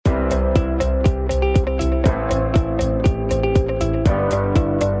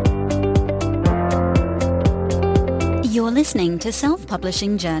listening to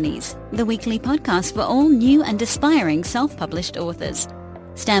Self-Publishing Journeys, the weekly podcast for all new and aspiring self-published authors.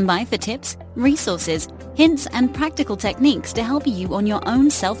 Stand by for tips, resources, hints, and practical techniques to help you on your own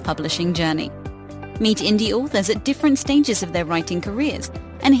self-publishing journey. Meet indie authors at different stages of their writing careers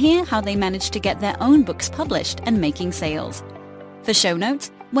and hear how they managed to get their own books published and making sales. For show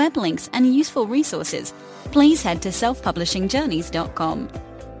notes, web links, and useful resources, please head to selfpublishingjourneys.com.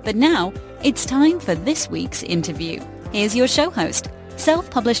 But now, it's time for this week's interview. Here's your show host,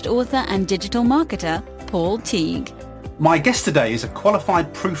 self-published author and digital marketer, Paul Teague. My guest today is a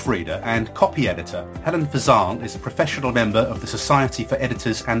qualified proofreader and copy editor. Helen Fazan is a professional member of the Society for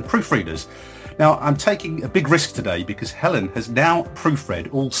Editors and Proofreaders. Now, I'm taking a big risk today because Helen has now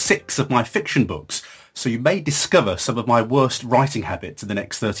proofread all 6 of my fiction books, so you may discover some of my worst writing habits in the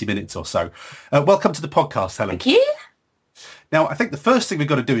next 30 minutes or so. Welcome to the podcast, Helen. Thank you. Now, I think the first thing we've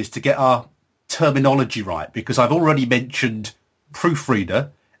got to do is to get our terminology right, because I've already mentioned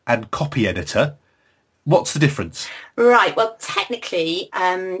proofreader and copy editor. What's the difference? Right. Well, technically,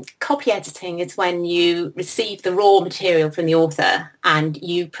 copy editing is when you receive the raw material from the author and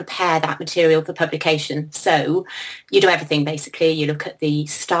you prepare that material for publication. So you do everything, basically. You look at the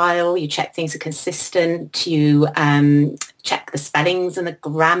style, you check things are consistent, you check the spellings and the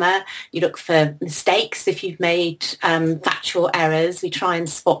grammar, you look for mistakes if you've made factual errors. We try and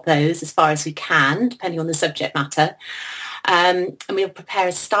spot those as far as we can, depending on the subject matter. And we'll prepare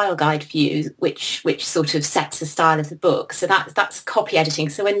a style guide for you, which sort of sets the style of the book. So that's copy editing.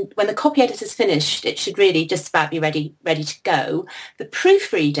 So when the copy editor's finished, it should really just about be ready to go. The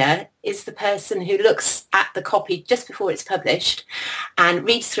proofreader is the person who looks at the copy just before it's published and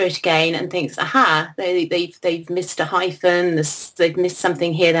reads through it again and thinks, aha, they've missed a hyphen, they've missed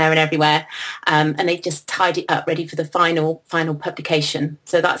something here, there and everywhere, and they've just tied it up ready for the final publication.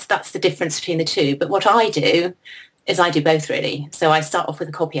 So that's the difference between the two. But what I do is I do both, really. So I start off with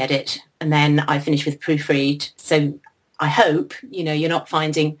a copy edit and then I finish with proofread. So I hope, you're not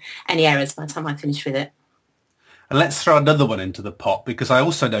finding any errors by the time I finish with it. And let's throw another one into the pot, because I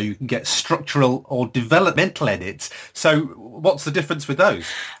also know you can get structural or developmental edits. So what's the difference with those?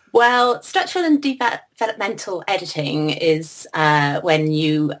 Well, structural and developmental editing is when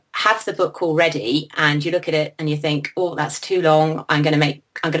you have the book already and you look at it and you think, oh, that's too long. I'm going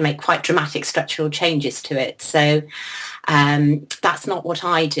to make quite dramatic structural changes to it. So that's not what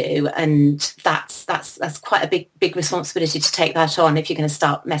I do, and that's quite a big responsibility to take that on if you're going to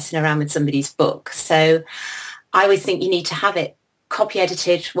start messing around with somebody's book. So I always think you need to have it copy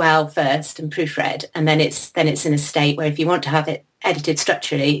edited well first and proofread, and then it's in a state where if you want to have it edited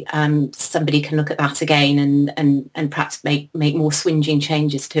structurally, somebody can look at that again and perhaps make more swinging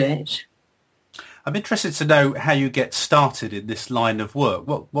changes to it. I'm interested to know how you get started in this line of work.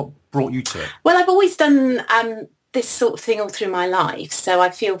 What brought you to it? Well, I've always done this sort of thing all through my life, so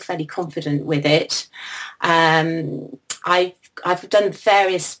I feel fairly confident with it. I've done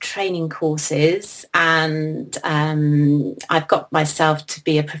various training courses, and I've got myself to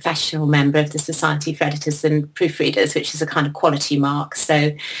be a professional member of the Society for Editors and Proofreaders, which is a kind of quality mark.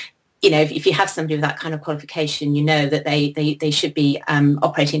 So, if you have somebody with that kind of qualification, you know that they should be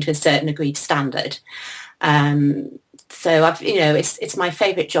operating to a certain agreed standard. So it's my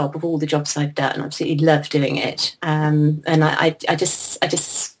favourite job of all the jobs I've done. I absolutely love doing it, and I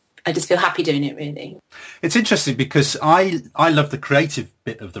just feel happy doing it, really. It's interesting because I love the creative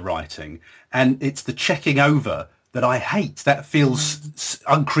bit of the writing, and it's the checking over that I hate. That feels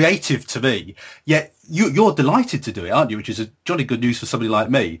uncreative to me. Yet you're delighted to do it, aren't you? Which is a jolly good news for somebody like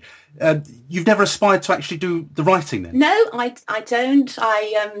me. You've never aspired to actually do the writing then? No, I don't.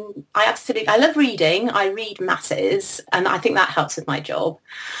 I love reading. I read masses, and I think that helps with my job.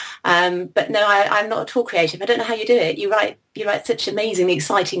 But no, I'm not at all creative. I don't know how you do it. You write such amazingly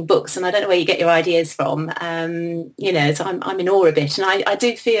exciting books, and I don't know where you get your ideas from. So I'm in awe a bit, and I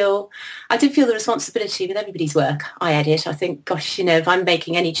do feel the responsibility with everybody's work I edit. I think, gosh, if I'm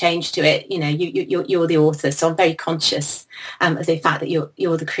making any change to it, you're the author, so I'm very conscious of the fact that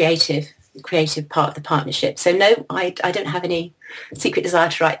you're the creative part of the partnership. So no, I don't have any secret desire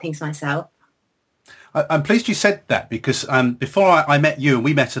to write things myself. I'm pleased you said that, because before I met you, and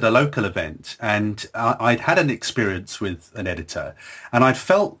we met at a local event, and I'd had an experience with an editor, and I'd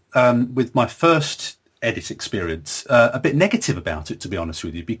felt with my first edit experience a bit negative about it, to be honest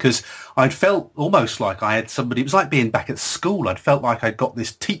with you, because I'd felt almost like I had somebody, it was like being back at school. I'd felt like I'd got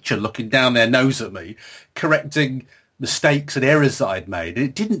this teacher looking down their nose at me, correcting mistakes and errors that I'd made.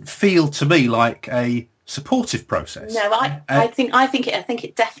 It didn't feel to me like a supportive process. No, I think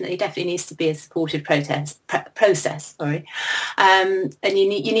it definitely needs to be a supportive process. Sorry, and you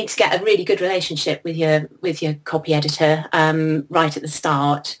need to get a really good relationship with your copy editor right at the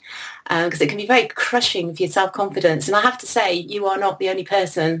start, because it can be very crushing for your self-confidence. And I have to say, you are not the only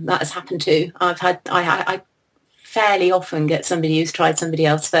person that has happened to. I fairly often get somebody who's tried somebody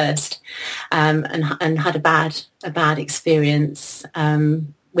else first, and had a bad experience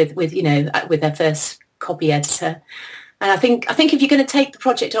with their first copy editor. And I think if you're going to take the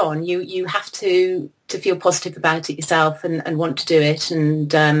project on, you have to feel positive about it yourself and want to do it, and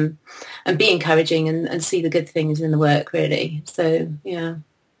be encouraging and see the good things in the work, really. So yeah.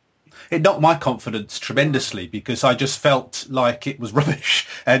 It knocked my confidence tremendously because I just felt like it was rubbish,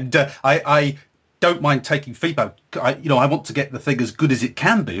 and I don't mind taking feedback. I want to get the thing as good as it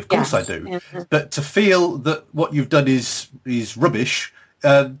can be. Of course, yes, I do. Yeah. But to feel that what you've done is rubbish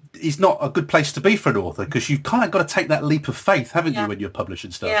is not a good place to be for an author, because you've kind of got to take that leap of faith, haven't you, when you're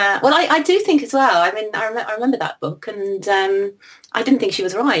publishing stuff? Yeah. Well, I do think as well. I mean, I remember that book, and I didn't think she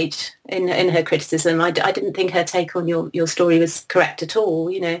was right in her criticism. I didn't think her take on your story was correct at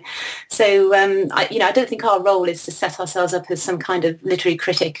all. So I don't think our role is to set ourselves up as some kind of literary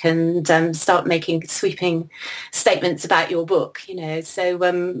critic and start making sweeping statements about your book. So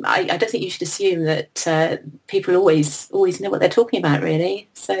I don't think you should assume that people always know what they're talking about, really.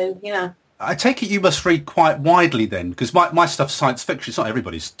 So yeah. I take it you must read quite widely then, because my stuff's science fiction. It's not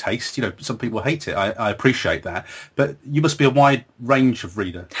everybody's taste. Some people hate it. I appreciate that. But you must be a wide range of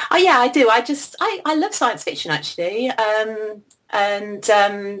reader. Oh, yeah, I do. I love science fiction, actually.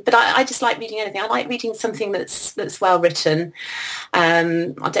 But I just like reading anything. I like reading something that's well written.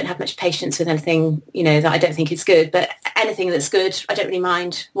 I don't have much patience with anything, that I don't think is good. But anything that's good, I don't really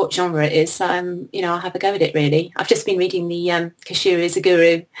mind what genre it is. I'll have a go at it, really. I've just been reading the Kishiro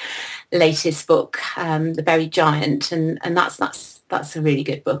Izaguro latest book, The Buried Giant, and that's a really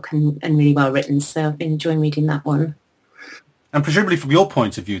good book and really well written. So I've been enjoying reading that one. And presumably from your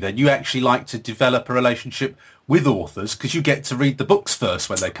point of view then, you actually like to develop a relationship with authors because you get to read the books first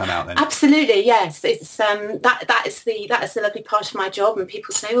when they come out then. Absolutely, yes. It's that is the lovely part of my job, and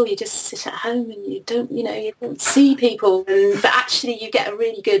people say, you just sit at home and you don't see people, but actually you get a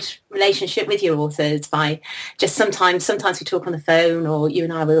really good relationship with your authors by just sometimes we talk on the phone, or you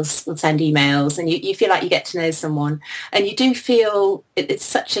and I will send emails, and you feel like you get to know someone, and you do feel it's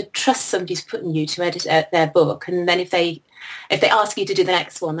such a trust somebody's putting you to edit their book, and then if they ask you to do the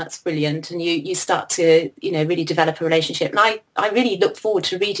next one, that's brilliant, and you start to really develop a relationship. And I really look forward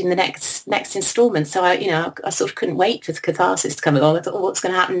to reading the next instalment. So I sort of couldn't wait for the catharsis to come along. I thought, what's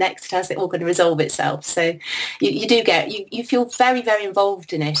going to happen next? How's it all going to resolve itself? So you do you feel very, very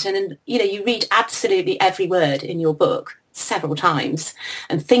involved in it, and you read absolutely every word in your book several times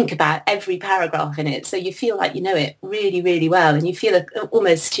and think about every paragraph in it, so you feel like you know it really, really well, and you feel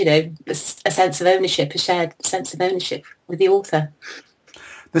almost a sense of ownership, a shared sense of ownership with the author.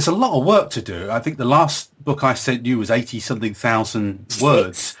 There's a lot of work to do. I think the last book I sent you was 80-something thousand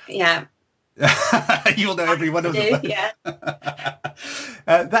words. Yeah. You'll know every one of them. Yeah.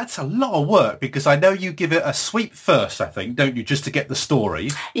 That's a lot of work, because I know you give it a sweep first, I think, don't you, just to get the story?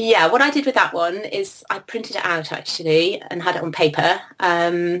 Yeah, what I did with that one is I printed it out, actually, and had it on paper.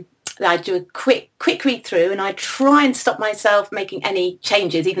 I do a quick read through, and I try and stop myself making any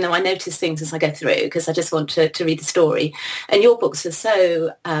changes, even though I notice things as I go through, because I just want to read the story. And your books are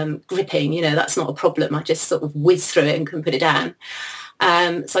so gripping, that's not a problem. I just sort of whiz through it and can put it down.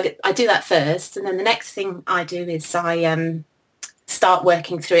 So I do that first, and then the next thing I do is I start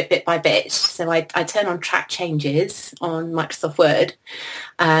working through it bit by bit. So I turn on track changes on Microsoft Word,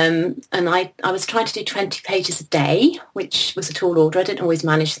 and I was trying to do 20 pages a day, which was a tall order. I didn't always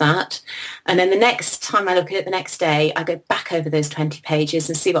manage that. And then the next time I look at it the next day, I go back over those 20 pages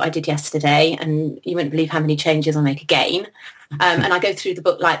and see what I did yesterday, and you wouldn't believe how many changes I make again. And I go through the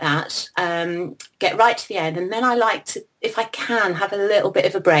book like that, get right to the end, and then I like to, if I can, have a little bit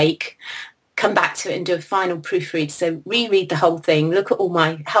of a break, come back to it and do a final proofread. So reread the whole thing, look at all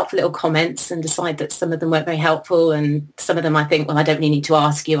my helpful little comments and decide that some of them weren't very helpful, and some of them I think, I don't really need to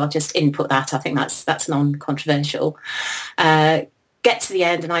ask you, I'll just input that. I think that's non-controversial. Get to the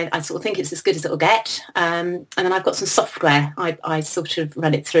end, and I sort of think it's as good as it'll get. And then I've got some software I sort of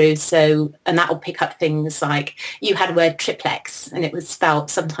run it through. And that will pick up things like, you had a word triplex, and it was spelled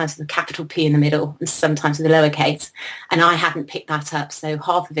sometimes with a capital P in the middle and sometimes with a lowercase. And I hadn't picked that up. So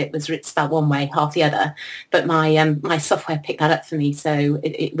half of it was spelled one way, half the other. But my software picked that up for me. So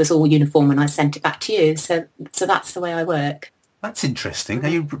it was all uniform, and I sent it back to you. So that's the way I work. That's interesting. Are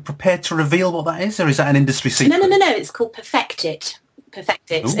you prepared to reveal what that is, or is that an industry secret? No. It's called Perfect It.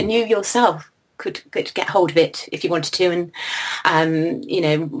 Ooh. And you yourself could get hold of it if you wanted to,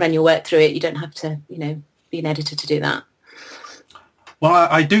 and run your work through it. You don't have to be an editor to do that. Well,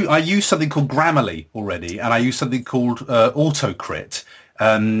 I do. I use something called Grammarly already, and I use something called Autocrit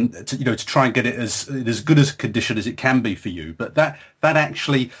to try and get it as good as a condition as it can be for you. But that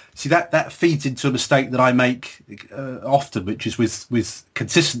actually, that feeds into a mistake that I make often, which is with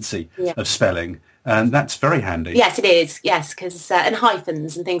consistency of spelling, and that's very handy. Yes, it is. Yes, because and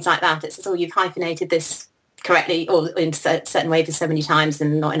hyphens and things like that. It says, you've hyphenated this correctly or in certain way for so many times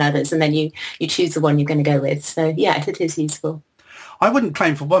and not in others, and then you choose the one you're going to go with. So yeah, it is useful. I wouldn't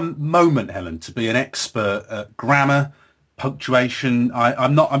claim for one moment, Helen, to be an expert at grammar, punctuation.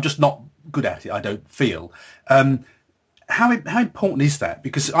 I'm not. I'm just not good at it. I don't feel. How important is that?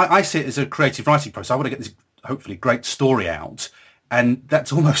 Because I see it as a creative writing process. I want to get this hopefully great story out, and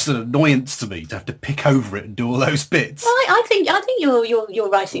that's almost an annoyance to me to have to pick over it and do all those bits. Well, I think your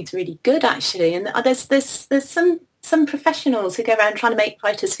writing's really good actually, and there's some professionals who go around trying to make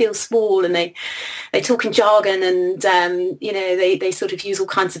writers feel small, and they talk in jargon, and they sort of use all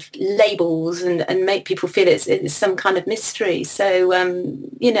kinds of labels and make people feel it's some kind of mystery. So I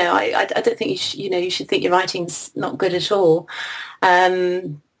don't think you should think your writing's not good at all.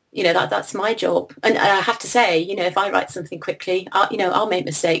 That's my job, and I have to say, if I write something quickly, I'll make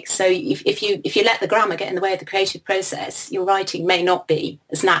mistakes. So if you let the grammar get in the way of the creative process, your writing may not be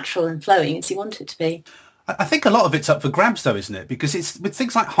as natural and flowing as you want it to be. I think a lot of it's up for grabs, though, isn't it? Because it's with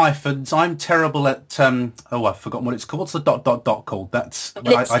things like hyphens. I'm terrible at. I've forgotten what it's called. What's the ... called? That's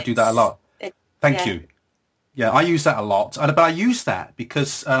I do that a lot. Thank you. Yeah, I use that a lot, but I use that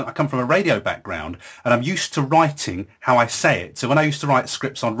because I come from a radio background, and I'm used to writing how I say it. So when I used to write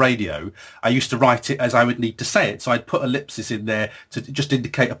scripts on radio, I used to write it as I would need to say it. So I'd put ellipses in there to just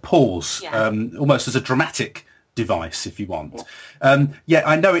indicate a pause, almost as a dramatic device, if you want.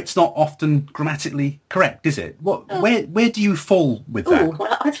 I know it's not often grammatically correct, is it? Where do you fall with that?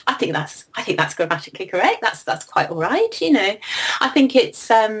 Well, I think that's grammatically correct. That's quite all right. I think it's.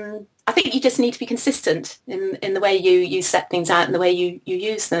 I think you just need to be consistent in the way you set things out and the way you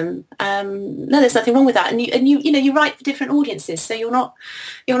use them. No, there's nothing wrong with that. And you write for different audiences, so you're not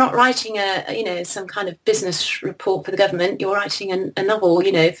writing some kind of business report for the government. You're writing a novel,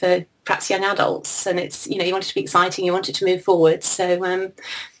 for perhaps young adults, and it's you want it to be exciting, you want it to move forward. So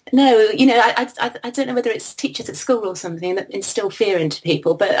no, I don't know whether it's teachers at school or something that instill fear into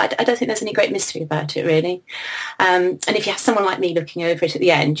people, but I don't think there's any great mystery about it, really. And if you have someone like me looking over it at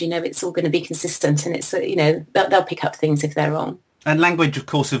the end, it's all going to be consistent, and it's they'll pick up things if they're wrong. And language, of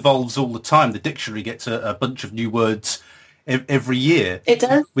course, evolves all the time. The dictionary gets a bunch of new words every year. It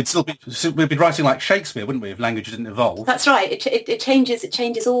does. We'd be writing like Shakespeare, wouldn't we, if language didn't evolve? That's right. It changes. It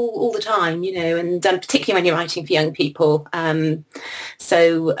changes all the time, and particularly when you're writing for young people. You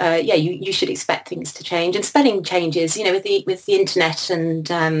should expect things to change, and spelling changes. With the internet and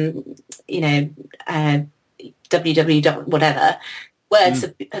www. whatever. Words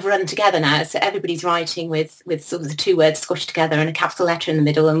have run together now, so everybody's writing with sort of the two words squashed together and a capital letter in the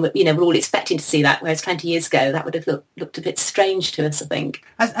middle, and we're all expecting to see that, whereas 20 years ago that would have looked a bit strange to us, I think.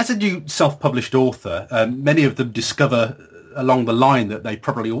 As a new self-published author, many of them discover along the line that they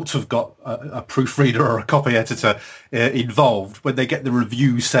probably ought to have got a proofreader or a copy editor involved when they get the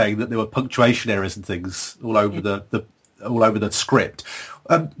reviews saying that there were punctuation errors and things all over the script.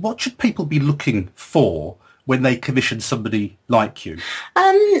 What should people be looking for when they commission somebody like you?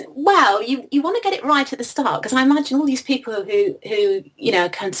 Well, you want to get it right at the start, because I imagine all these people who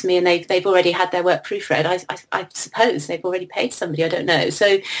come to me and they've already had their work proofread. I suppose they've already paid somebody. I don't know.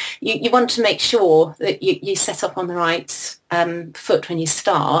 So you want to make sure that you set up on the right foot when you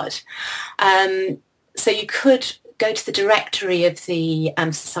start. So you could go to the directory of the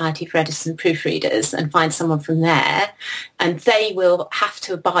Society for Editors and Proofreaders and find someone from there, and they will have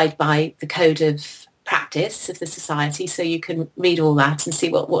to abide by the code of practice of the society, so you can read all that and see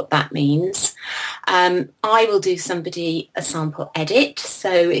what that means. I will do somebody a sample edit,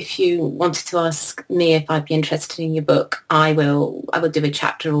 so if you wanted to ask me if I'd be interested in your book, I will do a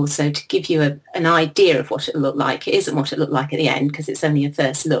chapter also to give you an idea of what it'll look like. It isn't what it looked like at the end because it's only a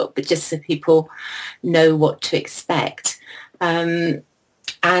first look, but just so people know what to expect. And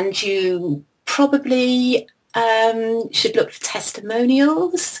you probably should look for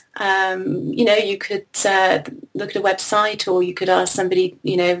testimonials. You could look at a website, or you could ask somebody,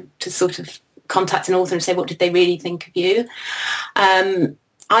 to sort of contact an author and say, what did they really think of you?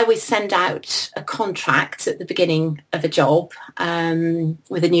 I always send out a contract at the beginning of a job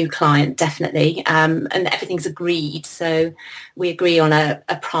with a new client, definitely, and everything's agreed. So we agree on a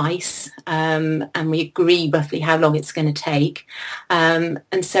price, and we agree roughly how long it's going to take, and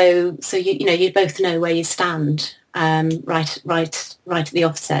so you both know where you stand right at the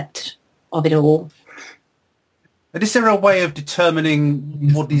offset of it all. And is there a way of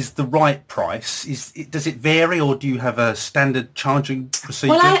determining what is the right price? Does it vary, or do you have a standard charging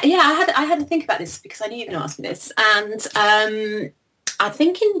procedure? Well, I had to think about this because I knew you were going to ask me this, and I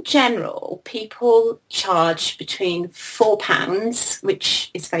think in general people charge between £4, which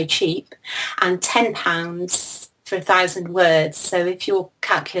is very cheap, and £10 for 1,000 words. So if you're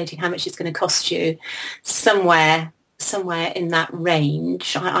calculating how much it's going to cost you, somewhere in that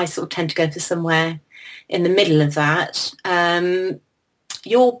range, I sort of tend to go for somewhere in the middle of that.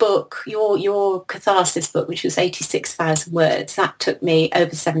 Your book, your Catharsis book, which was 86,000 words, that took me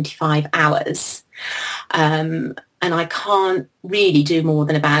over 75 hours. And I can't really do more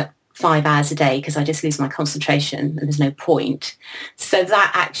than about 5 hours a day because I just lose my concentration and there's no point. So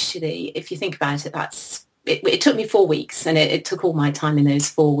that actually, if you think about it, it took me 4 weeks, and it took all my time in those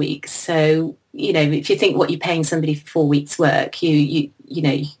 4 weeks. So, if you think what you're paying somebody for 4 weeks' work, if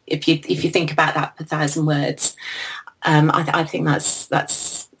you think about that per 1,000 words, I think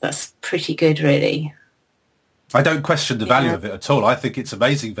that's pretty good, really. I don't question the value of it at all. I think it's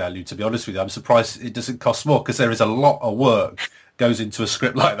amazing value, to be honest with you. I'm surprised it doesn't cost more because there is a lot of work goes into a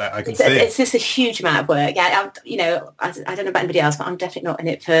script like that. I can see it's just a huge amount of work. Yeah, I don't know about anybody else, but I'm definitely not in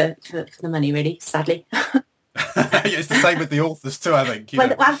it for the money, really, sadly. It's the same with the authors too, I think.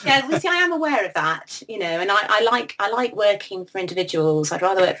 I am aware of that, and I like working for individuals. I'd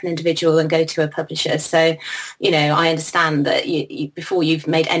rather work for an individual than go to a publisher. So, I understand that before you've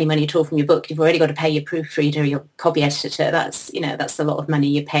made any money at all from your book, you've already got to pay your proofreader, your copy editor. That's a lot of money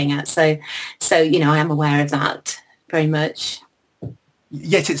you're paying out. So I am aware of that very much.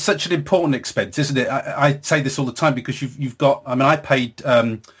 Yet it's such an important expense, isn't it? I say this all the time because you've got. I mean, I paid.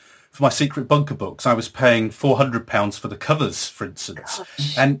 For my Secret Bunker books, I was paying £400 for the covers, for instance.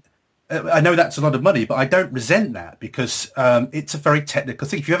 Gosh. And I know that's a lot of money, but I don't resent that because it's a very technical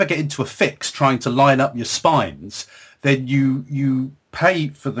thing. If you ever get into a fix trying to line up your spines, then you pay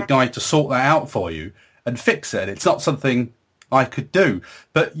for the guy to sort that out for you and fix it. It's not something I could do,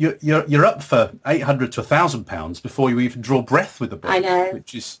 but you're up for £800 to £1,000 before you even draw breath with the book. I know,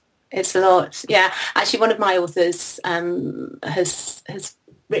 which is it's a lot. Yeah, actually, one of my authors has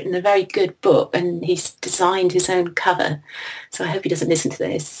written a very good book, and he's designed his own cover, so I hope he doesn't listen to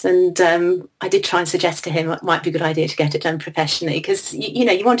this. And I did try and suggest to him it might be a good idea to get it done professionally, because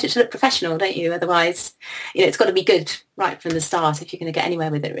you want it to look professional, don't you? Otherwise, it's got to be good right from the start if you're going to get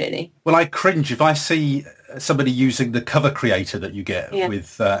anywhere with it, really. Well, I cringe if I see somebody using the cover creator that you get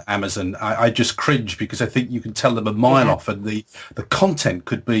with Amazon. I just cringe because I think you can tell them a mile off, and the content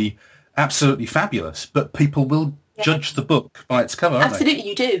could be absolutely fabulous, but people will judge the book by its cover, aren't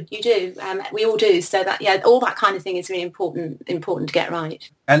Absolutely, they? You do. We all do. So that, all that kind of thing is really important to get right.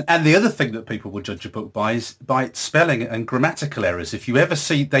 And the other thing that people will judge a book by is by its spelling and grammatical errors. If you ever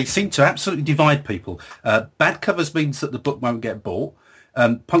see, they seem to absolutely divide people. Bad covers means that the book won't get bought.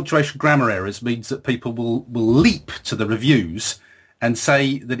 Punctuation, grammar errors means that people will leap to the reviews and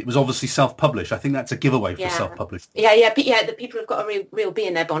say that it was obviously self-published. I think that's a giveaway for self-published. The people have got a real bee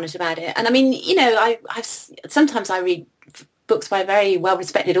in their bonnet about it. And I mean, sometimes I read books by very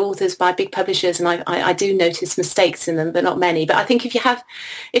well-respected authors, by big publishers, and I do notice mistakes in them, but not many. But I think if you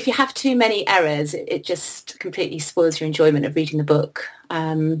have too many errors, it just completely spoils your enjoyment of reading the book.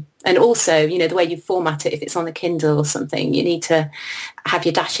 And also, the way you format it, if it's on a Kindle or something, you need to have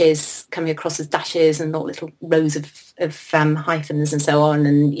your dashes coming across as dashes and not little rows of hyphens and so on.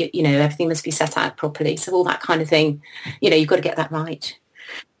 And, everything must be set out properly. So all that kind of thing, you've got to get that right.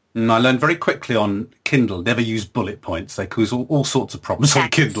 And I learned very quickly on Kindle, never use bullet points. They cause all sorts of problems on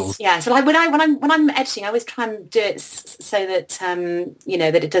Kindles. Yeah, so when I'm editing, I always try and do it so that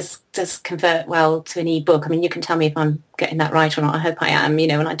that it does convert well to an ebook. I mean, you can tell me if I'm getting that right or not. I hope I am.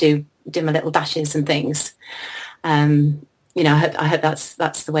 When I do my little dashes and things, I hope that's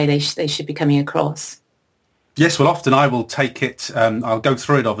the way they should be coming across. Yes, well, often I will take it. I'll go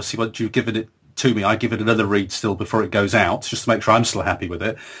through it. Obviously, once you've given it to me, I give it another read still before it goes out, just to make sure I'm still happy with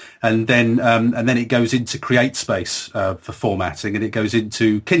it, and then it goes into CreateSpace for formatting, and it goes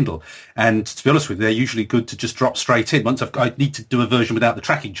into Kindle. And to be honest with you, they're usually good to just drop straight in. I need to do a version without the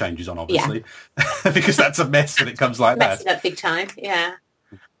tracking changes on, obviously, because that's a mess when it comes like that. Messing up big time, yeah.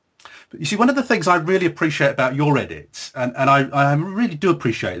 But you see, one of the things I really appreciate about your edits, and I really do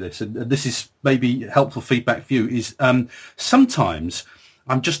appreciate this, and this is maybe helpful feedback for you, is sometimes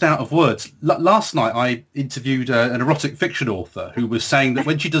I'm just out of words. Last night I interviewed an erotic fiction author who was saying that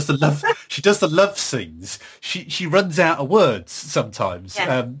when she does the love scenes, she runs out of words sometimes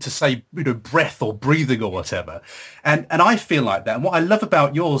to say, breath or breathing or whatever. And I feel like that. And what I love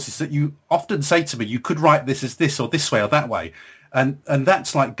about yours is that you often say to me, you could write this as this or this way or that way. And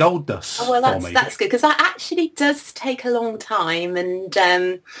that's like gold dust for me. That's good, because that actually does take a long time.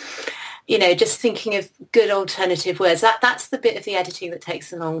 And, just thinking of good alternative words, that's the bit of the editing that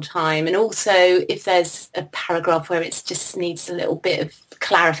takes a long time. And also if there's a paragraph where it just needs a little bit of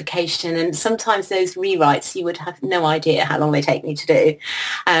clarification, and sometimes those rewrites you would have no idea how long they take me to do.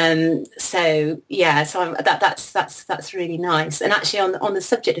 That's really nice. And actually on the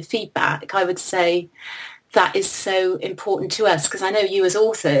subject of feedback, I would say that is so important to us, because I know you as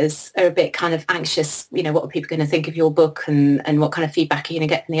authors are a bit kind of anxious, what are people going to think of your book, and what kind of feedback are you going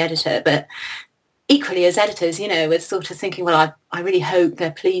to get from the editor? But equally as editors, we're sort of thinking, well, I really hope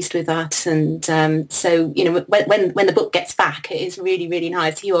they're pleased with that. And so, when the book gets back, it is really, really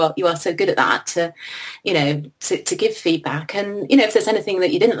nice. You are so good at that to give feedback. And, if there's anything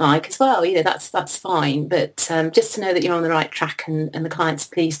that you didn't like as well, that's fine. But just to know that you're on the right track and the client's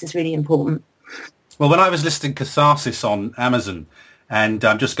pleased is really important. Well, when I was listing Catharsis on Amazon, and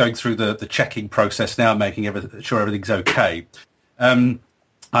I'm just going through the checking process now, making sure everything's okay,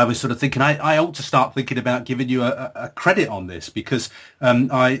 I was sort of thinking I ought to start thinking about giving you a credit on this, because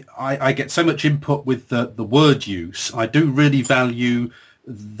I get so much input with the word use. I do really value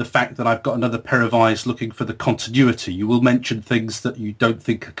the fact that I've got another pair of eyes looking for the continuity. You will mention things that you don't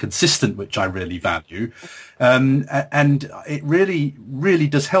think are consistent, which I really value. And it really, really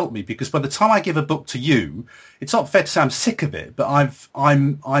does help me, because by the time I give a book to you, it's not fair to say I'm sick of it, but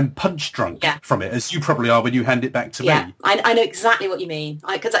I'm punch drunk from it, as you probably are when you hand it back to me. I know exactly what you mean.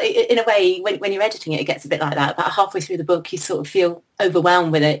 Because in a way, when you're editing it get a bit like that. About halfway through the book, you sort of feel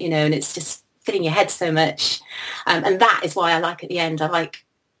overwhelmed with it, and it's just filling your head so much. And that is why I like at the end, I like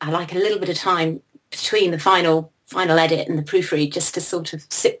a little bit of time between the final edit and the proofread, just to sort of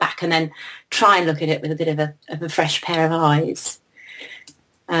sit back and then try and look at it with a bit of a fresh pair of eyes.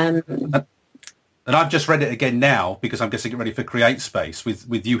 And I've just read it again now, because I'm getting it ready for Create Space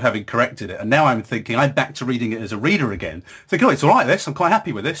with you having corrected it. And now I'm thinking, I'm back to reading it as a reader again. Thinking, it's all right, this. I'm quite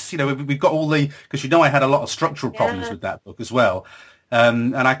happy with this. We've got all because I had a lot of structural problems with that book as well.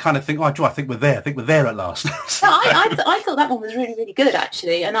 And I kind of think, I think we're there. I think we're there at last. I thought that one was really, really good,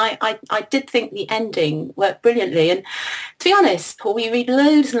 actually. And I did think the ending worked brilliantly. And to be honest, Paul, we read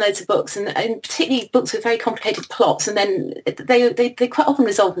loads and loads of books, and particularly books with very complicated plots, and then they quite often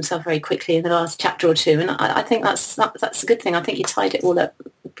resolve themselves very quickly in the last chapter or two. And I think that's a good thing. I think you tied it all up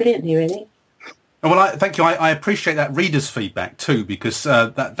brilliantly, really. Well, thank you. I appreciate that reader's feedback too, because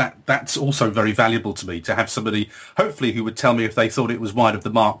that's also very valuable to me, to have somebody, hopefully, who would tell me if they thought it was wide of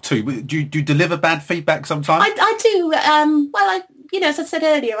the mark too. Do you deliver bad feedback sometimes? I do. As I said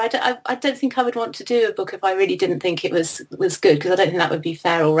earlier, I don't think I would want to do a book if I really didn't think it was good, because I don't think that would be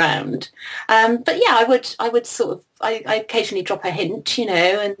fair all round. But yeah, I would sort of, I occasionally drop a hint,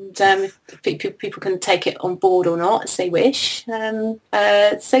 and if people can take it on board or not as they wish.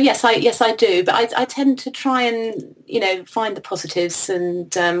 So yes, I do. But I tend to try and find the positives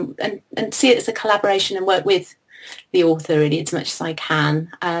and see it as a collaboration and work with the author really as much as I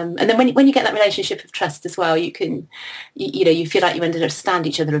can. And then when you get that relationship of trust as well, you can, you feel like you understand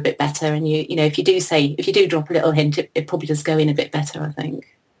each other a bit better. And if you do drop a little hint, it probably does go in a bit better, I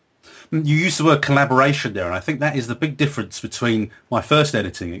think. You used the word collaboration there, and I think that is the big difference between my first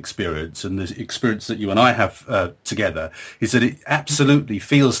editing experience and the experience that you and I have together, is that it absolutely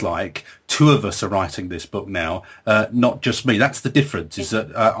feels like two of us are writing this book now, not just me. That's the difference, is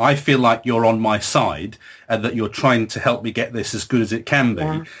that I feel like you're on my side and that you're trying to help me get this as good as it can be.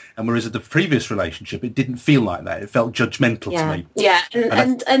 Yeah. And whereas in the previous relationship, it didn't feel like that. It felt judgmental to me. Yeah,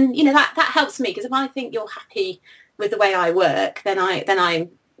 and that helps me, because if I think you're happy with the way I work, then I'm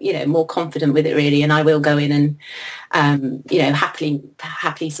more confident with it really, and I will go in and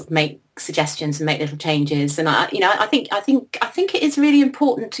happily sort of make suggestions and make little changes. And I think it is really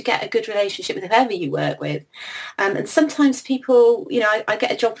important to get a good relationship with whoever you work with. And sometimes people, I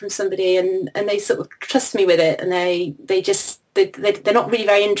get a job from somebody and they sort of trust me with it, and they're not really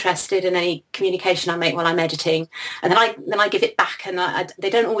very interested in any communication I make while I'm editing, and then I give it back, and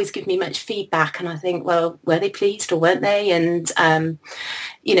they don't always give me much feedback, and I think, well, were they pleased or weren't they? And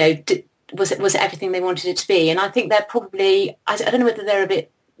was it everything they wanted it to be? And I think they're probably, I don't know whether they're a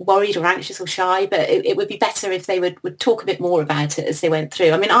bit worried or anxious or shy, but it would be better if they would talk a bit more about it as they went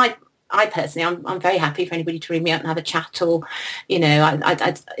through. I mean, I personally, I'm very happy for anybody to ring me up and have a chat, or,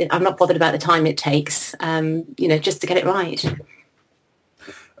 I'm not bothered about the time it takes, just to get it right.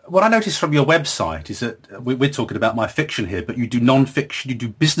 what I noticed from your website is that we're talking about my fiction here, but you do non-fiction, you do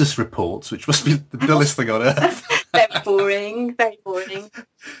business reports, which must be the dullest thing on earth. Very boring, very boring.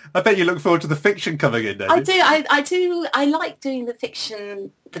 I bet you look forward to the fiction coming in, don't I you? do. I do. I like doing the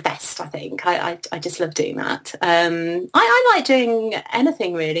fiction the best, I think. I just love doing that. I like doing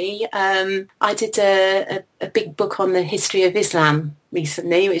anything, really. I did a big book on the history of Islam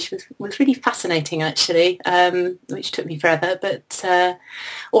recently, which was really fascinating, actually, which took me forever. But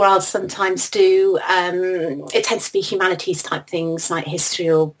or I'll sometimes do, it tends to be humanities type things like history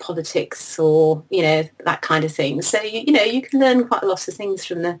or politics or, that kind of thing. So, you can learn quite a lot of things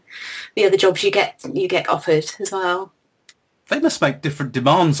from the other jobs you get offered as well. They must make different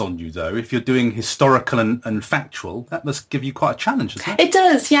demands on you, though. If you're doing historical and factual, that must give you quite a challenge, doesn't it? It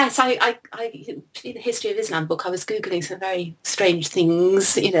does, yes. I the History of Islam book, I was Googling some very strange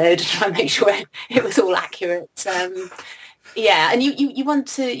things, to try and make sure it was all accurate. Yeah, and you want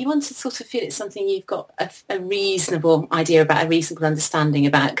to sort of feel it's something you've got a reasonable idea about, a reasonable understanding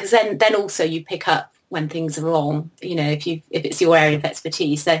about, because then also you pick up when things are wrong, if it's your area of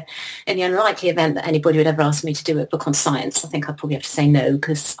expertise. So in the unlikely event that anybody would ever ask me to do a book on science, I think I'd probably have to say no,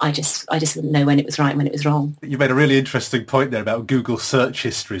 because I just wouldn't know when it was right and when it was wrong. You made a really interesting point there about Google search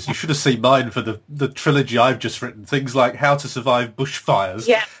histories. You should have seen mine for the trilogy I've just written, things like How to Survive Bushfires,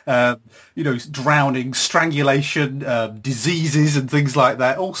 drowning, strangulation, diseases and things like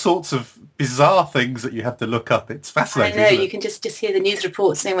that, all sorts of bizarre things that you have to look up. It's fascinating. I know, you can just hear the news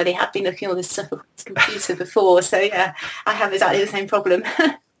reports saying, well, they have been looking all this stuff on this computer before. So, yeah, I have exactly the same problem.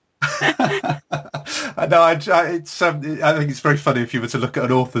 No, I think it's very funny if you were to look at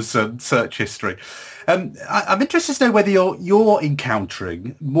an author's search history. I'm interested to know whether you're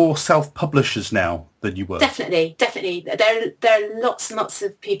encountering more self-publishers now than you were. Definitely. There are lots and lots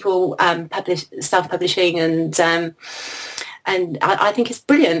of people self-publishing, and I think it's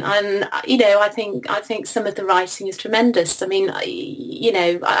brilliant. And I think some of the writing is tremendous. I mean,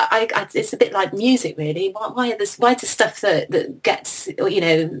 it's a bit like music, really. Why is the stuff that gets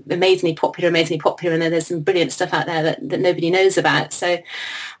amazingly popular, and then there's some brilliant stuff out there that nobody knows about. So,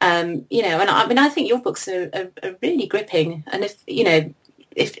 and I think your books are really gripping. And if the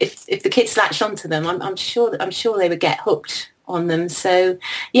kids latched onto them, I'm sure they would get hooked on them. So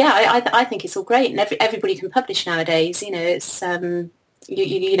yeah, I think it's all great, and everybody can publish nowadays. It's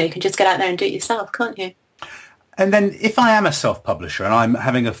you can just get out there and do it yourself, can't you? And then if I am a self-publisher and I'm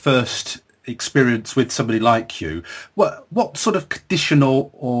having a first experience with somebody like you, what sort of condition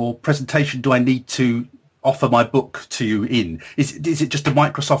or presentation do I need to offer my book to you in? Is it just a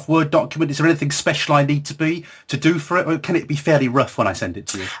Microsoft Word document? Is there anything special I need to do for it, or can it be fairly rough when I send it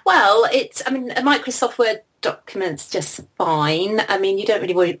to you? Well, a Microsoft Word document's just fine. I mean, you don't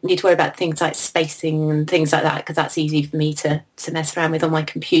really need to worry about things like spacing and things like that, because that's easy for me to mess around with on my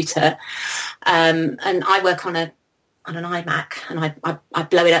computer. And I work on an iMac, and I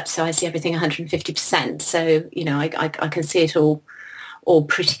blow it up so I see everything 150%. So I can see it all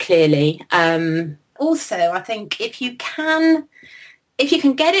pretty clearly. Also, I think if you can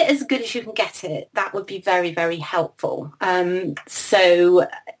get it as good as you can get it, that would be very, very helpful. So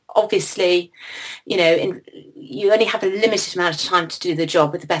obviously, you only have a limited amount of time to do the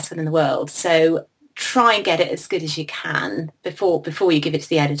job with the best one in the world. So try and get it as good as you can before you give it to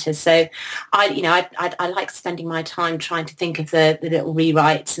the editors. So I like spending my time trying to think of the little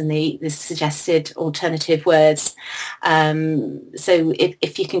rewrites and the suggested alternative words. So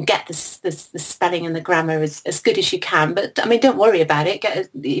if you can get the spelling and the grammar as good as you can, but I mean, don't worry about it.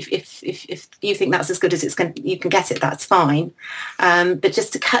 If you think that's as good as you can get it, that's fine. But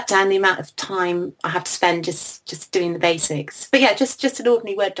just to cut down the amount of time I have to spend just doing the basics. But yeah, just an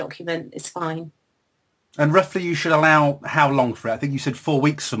ordinary Word document is fine. And roughly you should allow how long for it? I think you said 4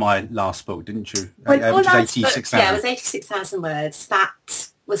 weeks for my last book, didn't you? Which is 86,000. Yeah, it was 86,000 words. That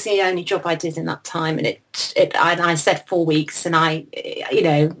was the only job I did in that time, and I said 4 weeks, and it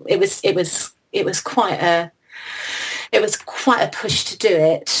was quite a push to do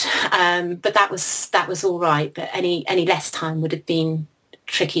it. But that was all right. But any less time would have been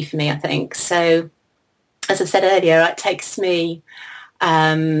tricky for me, I think. So, as I said earlier, it takes me.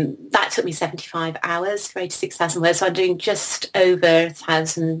 That took me 75 hours for 86,000 words. So I'm doing just over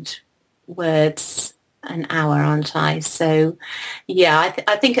 1,000 words an hour, aren't I? So, yeah,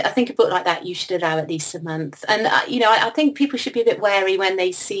 I think a book like that you should allow at least a month. And I think people should be a bit wary when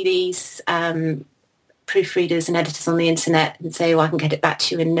they see these proofreaders and editors on the internet and say, "Oh, I can get it back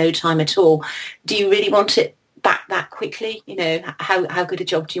to you in no time at all." Do you really want it back that quickly? How good a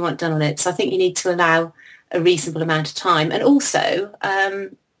job do you want done on it? So I think you need to allow a reasonable amount of time, and also,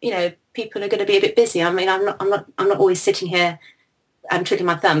 people are going to be a bit busy. I mean, I'm not always sitting here I'm twiddling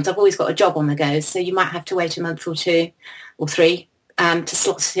my thumbs. I've always got a job on the go, so you might have to wait a month or 2 or 3 to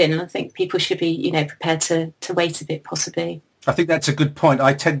slot it in. And I think people should be, prepared to wait a bit, possibly. I think that's a good point.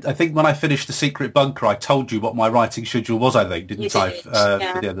 I think when I finished The Secret Bunker, I told you what my writing schedule was, I think, didn't I? For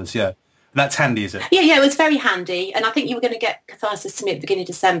the others, yeah. That's handy, is it? Yeah, it was very handy. And I think you were going to get Catharsis to me at the beginning of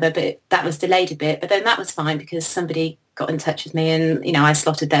December, but that was delayed a bit. But then that was fine because somebody got in touch with me and, I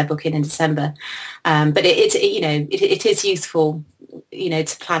slotted their book in December. But it is useful,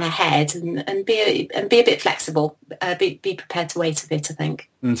 to plan ahead and be a bit flexible, be prepared to wait a bit, I think.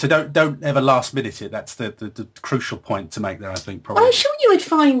 So don't ever last minute it. That's the crucial point to make there, I think, probably. Well, I'm sure you would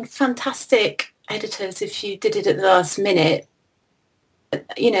find fantastic editors if you did it at the last minute.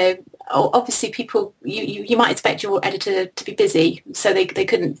 Obviously people, you might expect your editor to be busy, so they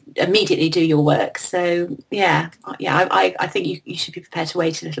couldn't immediately do your work. So I think you should be prepared to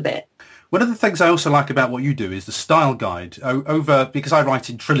wait a little bit. One of the things I also like about what you do is the style guide because I write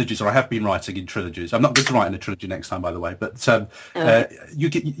in trilogies, or I have been writing in trilogies. I'm not going to write in a trilogy next time, by the way, but you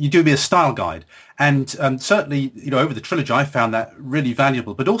do me a style guide. And certainly, over the trilogy, I found that really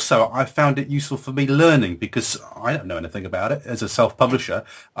valuable. But also, I found it useful for me learning because I don't know anything about it. As a self-publisher,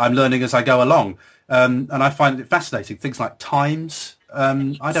 I'm learning as I go along. And I find it fascinating. Things like times.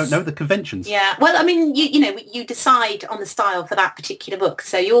 I don't know the conventions. Yeah, well, I mean, you decide on the style for that particular book.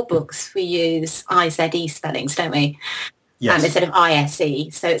 So your books, we use IZE spellings, don't we? Yes. Instead of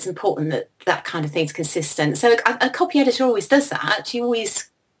ISE. So it's important that kind of thing's consistent. So a copy editor always does that. You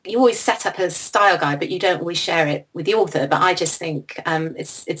always set up a style guide, but you don't always share it with the author. But I just think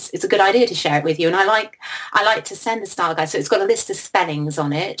it's a good idea to share it with you. And I like to send the style guide. So it's got a list of spellings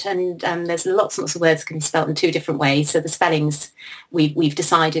on it, and there's lots and lots of words that can be spelled in 2 different ways. So the spellings we've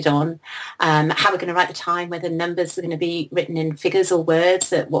decided on, how we're going to write the time, whether numbers are going to be written in figures or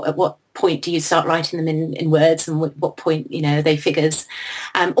words, at what point do you start writing them in words, and what point they figures,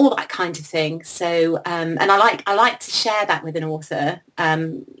 all that kind of thing. So and I like to share that with an author,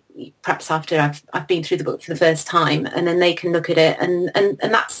 perhaps after I've been through the book for the first time, and then they can look at it, and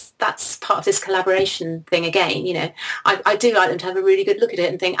that's part of this collaboration thing again. I do like them to have a really good look at it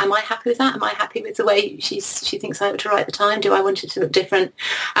and think, am I happy with that? Am I happy with the way she thinks I ought to write the time? Do I want it to look different?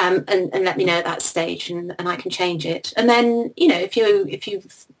 And let me know at that stage, and I can change it. And then if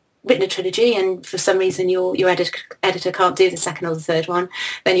you've written a trilogy and for some reason your editor can't do the second or the third one,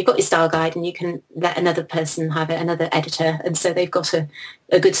 then you've got your style guide and you can let another person have it, another editor, and so they've got a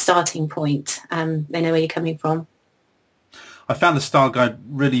good starting point. They know where you're coming from. I found the style guide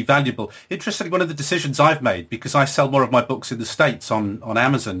really valuable. Interestingly, one of the decisions I've made, because I sell more of my books in the States on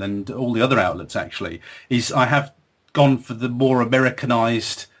Amazon and all the other outlets actually, is I have gone for the more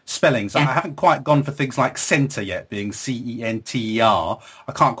Americanized spellings. Yeah. I haven't quite gone for things like centre yet, being CENTER.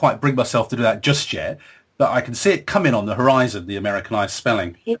 I can't quite bring myself to do that just yet, but I can see it coming on the horizon, the Americanized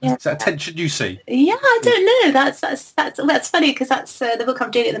spelling. Yeah. Is that a tension you see? Yeah, I don't know. That's funny, because that's the book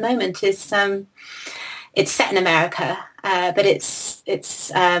I'm doing at the moment is it's set in America, but it's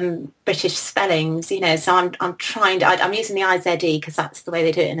British spellings, so I'm trying to, I'm using the IZE because that's the way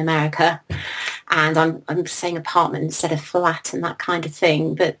they do it in America, and I'm saying apartment instead of flat and that kind of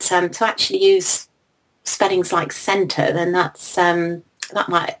thing. But to actually use spellings like centre, then that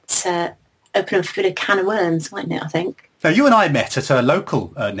might open up a bit of can of worms, mightn't it, I think? Now, you and I met at a local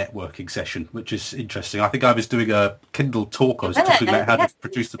networking session, which is interesting. I think I was doing a Kindle talk. I was talking about how to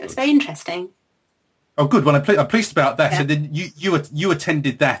produce the book. It's very interesting. Oh, good. Well, I'm pleased about that. Yeah. And then you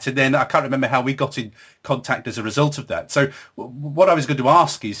attended that, and then I can't remember how we got in contact as a result of that. So what I was going to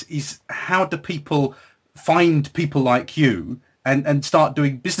ask is how do people find people like you and start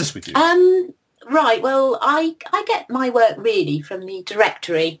doing business with you? Right. Well, I get my work really from the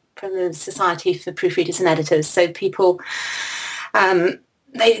directory, from the Society for Proofreaders and Editors. So people,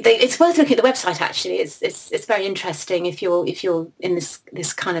 it's worth looking at the website. Actually, it's very interesting if you're in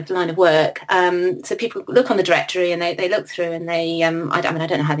this kind of line of work. So people look on the directory and they look through and they I don't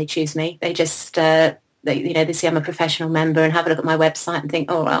know how they choose me. They just they see I'm a professional member and have a look at my website and think,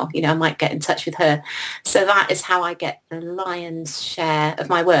 oh well, I might get in touch with her. So that is how I get the lion's share of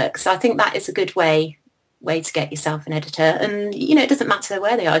my work. So I think that is a good way to get yourself an editor. And it doesn't matter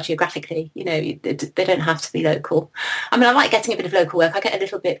where they are geographically. They don't have to be local. I mean, I like getting a bit of local work. I get a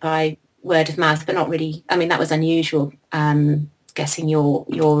little bit by word of mouth, but not really. I mean, that was unusual, getting your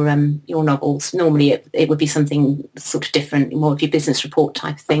novels. Normally it would be something sort of different, more of your business report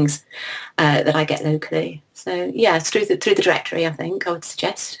type of things that I get locally. So yeah, it's through the directory, I think I would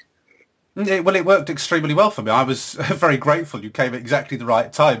suggest. Well, it worked extremely well for me. I was very grateful you came at exactly the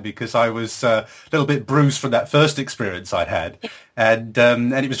right time because I was a little bit bruised from that first experience I'd had, and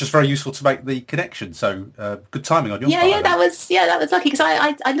it was just very useful to make the connection. So good timing on your part. Yeah, that was lucky because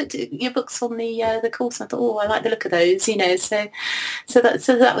I looked at your books on the course and I thought, I like the look of those, so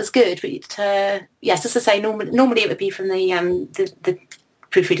that was good. But yes, as I say, normally it would be from the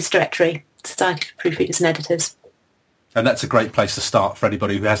Proofreaders Directory, Society for Proofreaders and Editors. And that's a great place to start for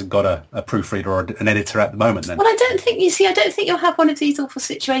anybody who hasn't got a proofreader or an editor at the moment then. Well, I don't think you'll have one of these awful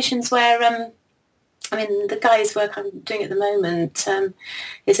situations where, the guy's work I'm doing at the moment,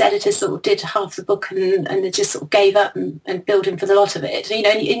 his editor sort of did half the book and they just sort of gave up and billed him for the lot of it.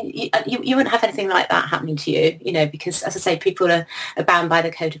 You wouldn't have anything like that happening to you, because, as I say, people are bound by the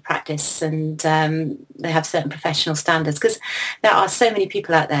code of practice and they have certain professional standards because there are so many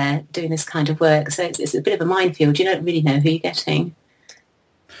people out there doing this kind of work. So it's a bit of a minefield. You don't really know who you're getting.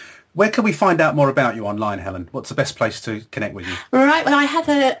 Where can we find out more about you online, Helen? What's the best place to connect with you? Right, well, I have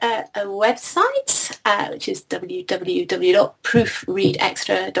a website, which is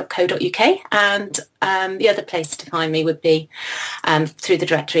www.proofreadextra.co.uk, and the other place to find me would be through the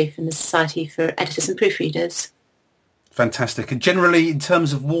directory from the Society for Editors and Proofreaders. Fantastic. And generally, in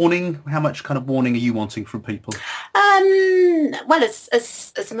terms of warning, how much kind of warning are you wanting from people? Well,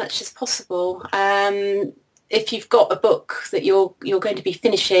 as much as possible. If you've got a book that you're going to be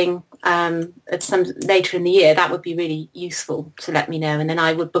finishing at some later in the year, that would be really useful to let me know, and then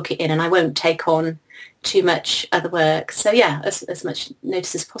I would book it in, and I won't take on too much other work. So yeah, as much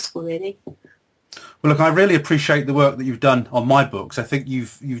notice as possible, really. Well, look, I really appreciate the work that you've done on my books. I think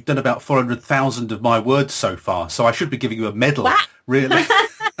you've done about 400,000 of my words so far, so I should be giving you a medal, really.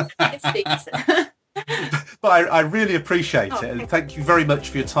 But I really appreciate it, and thank you very much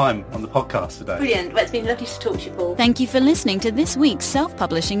for your time on the podcast today. Brilliant. Well, it's been lovely to talk to you, Paul. Thank you for listening to this week's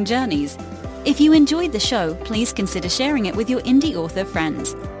Self-Publishing Journeys. If you enjoyed the show, please consider sharing it with your indie author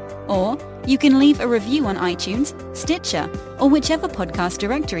friends. Or you can leave a review on iTunes, Stitcher, or whichever podcast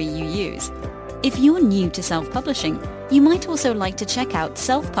directory you use. If you're new to self-publishing, you might also like to check out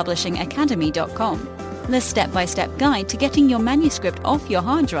selfpublishingacademy.com, the step-by-step guide to getting your manuscript off your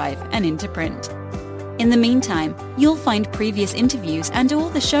hard drive and into print. In the meantime, you'll find previous interviews and all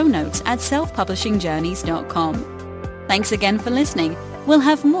the show notes at selfpublishingjourneys.com. Thanks again for listening. We'll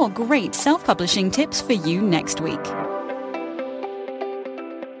have more great self-publishing tips for you next week.